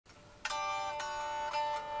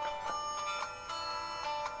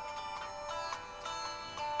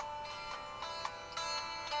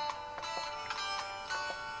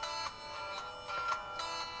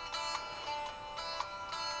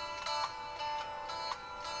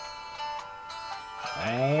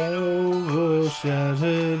Over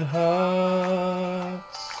shattered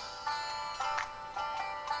hearts,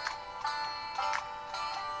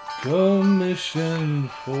 commissioned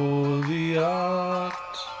for the art.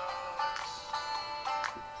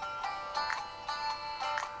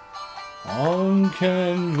 On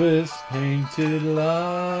canvas painted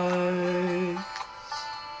light,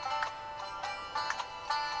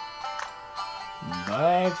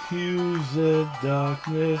 dark hues that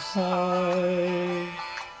darkness hides.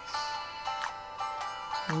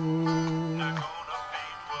 Ooh,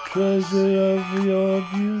 treasure of your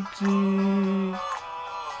beauty,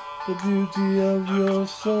 the beauty of your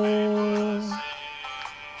soul,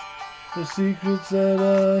 the secrets that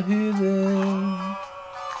are hidden,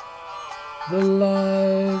 the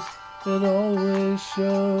lies that always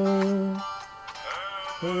show.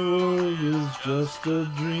 Her world is just a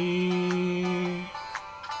dream,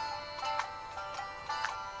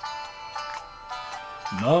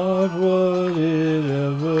 not what it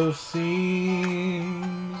ever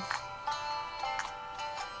seems.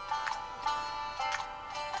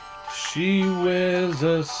 She wears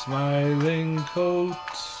a smiling coat,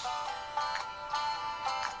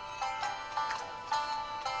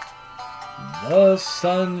 the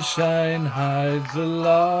sunshine hides a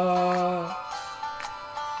lot.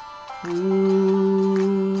 Ooh,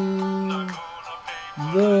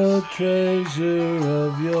 the treasure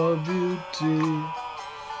of your beauty,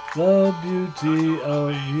 the beauty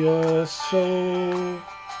of your soul,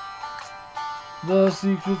 the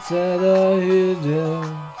secrets that are hidden,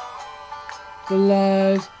 the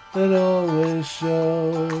lies that always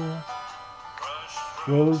show,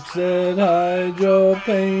 strokes that hide your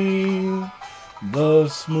pain, the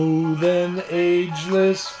smooth and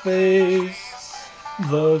ageless face.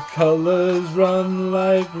 The colors run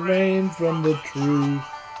like rain from the truth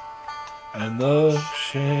and the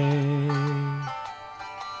shame.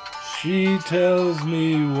 She tells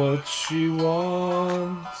me what she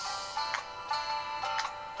wants,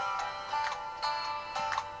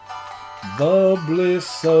 the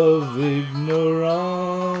bliss of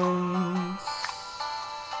ignorance.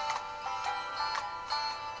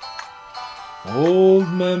 Old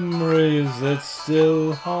memories that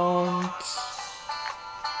still haunt,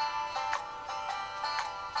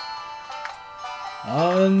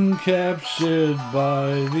 uncaptured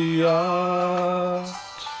by the art.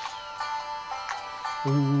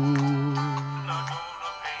 Ooh,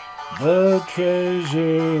 the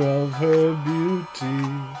treasure of her beauty,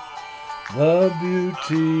 the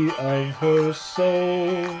beauty of her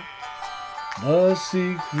soul, the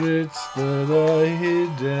secrets that are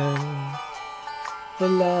hidden, the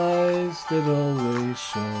lies that always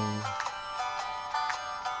show.